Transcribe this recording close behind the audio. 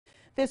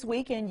This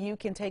weekend, you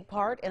can take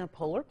part in a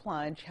polar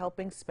plunge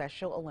helping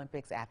Special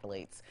Olympics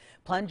athletes.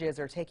 Plunges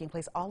are taking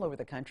place all over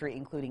the country,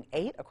 including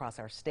 8 across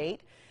our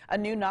state. A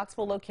new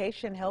Knoxville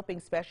location helping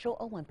Special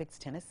Olympics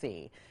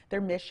Tennessee.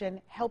 Their mission,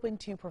 helping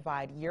to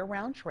provide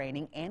year-round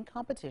training and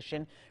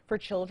competition for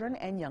children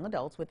and young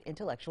adults with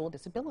intellectual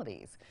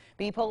disabilities.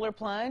 The polar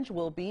plunge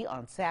will be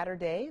on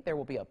Saturday. There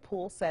will be a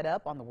pool set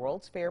up on the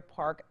World's Fair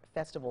Park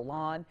Festival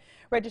lawn.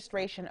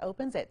 Registration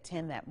opens at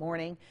 10 that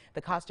morning.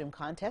 The costume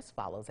contest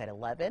follows at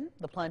 11.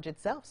 The plunge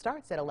itself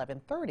starts at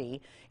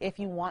 11:30. If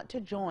you want to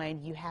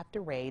join, you have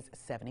to raise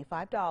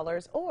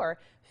 $75 or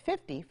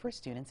 $50 for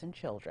students and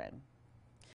children.